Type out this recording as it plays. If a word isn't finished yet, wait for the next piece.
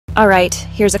All right,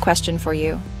 here's a question for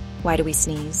you. Why do we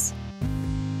sneeze?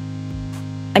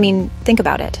 I mean, think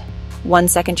about it. 1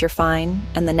 second you're fine,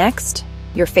 and the next,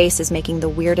 your face is making the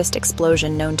weirdest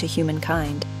explosion known to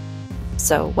humankind.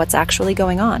 So, what's actually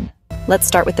going on? Let's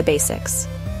start with the basics.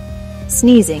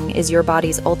 Sneezing is your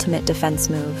body's ultimate defense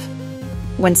move.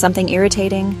 When something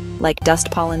irritating, like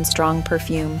dust pollen strong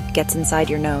perfume, gets inside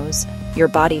your nose, your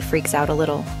body freaks out a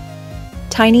little.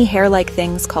 Tiny hair-like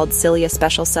things called cilia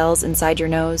special cells inside your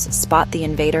nose spot the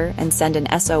invader and send an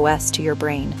SOS to your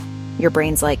brain. Your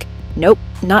brain's like, nope,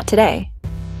 not today.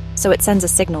 So it sends a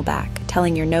signal back,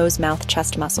 telling your nose, mouth,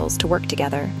 chest muscles to work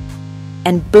together.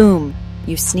 And boom,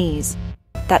 you sneeze.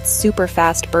 That super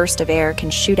fast burst of air can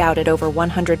shoot out at over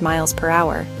 100 miles per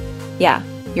hour. Yeah,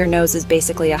 your nose is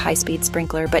basically a high-speed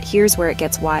sprinkler, but here's where it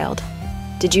gets wild.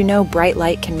 Did you know bright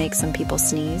light can make some people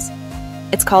sneeze?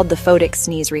 It's called the photic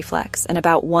sneeze reflex, and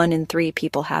about 1 in 3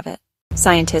 people have it.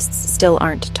 Scientists still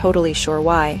aren't totally sure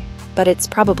why, but it's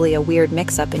probably a weird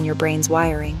mix-up in your brain's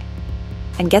wiring.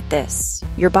 And get this,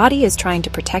 your body is trying to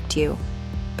protect you,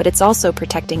 but it's also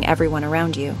protecting everyone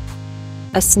around you.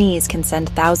 A sneeze can send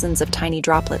thousands of tiny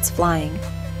droplets flying,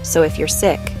 so if you're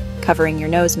sick, covering your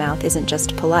nose-mouth isn't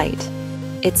just polite,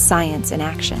 it's science in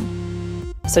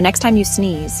action. So next time you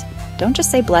sneeze, don't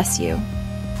just say bless you.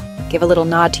 Give a little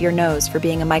nod to your nose for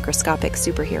being a microscopic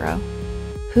superhero.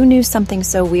 Who knew something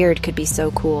so weird could be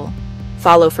so cool?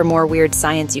 Follow for more weird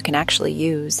science you can actually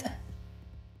use.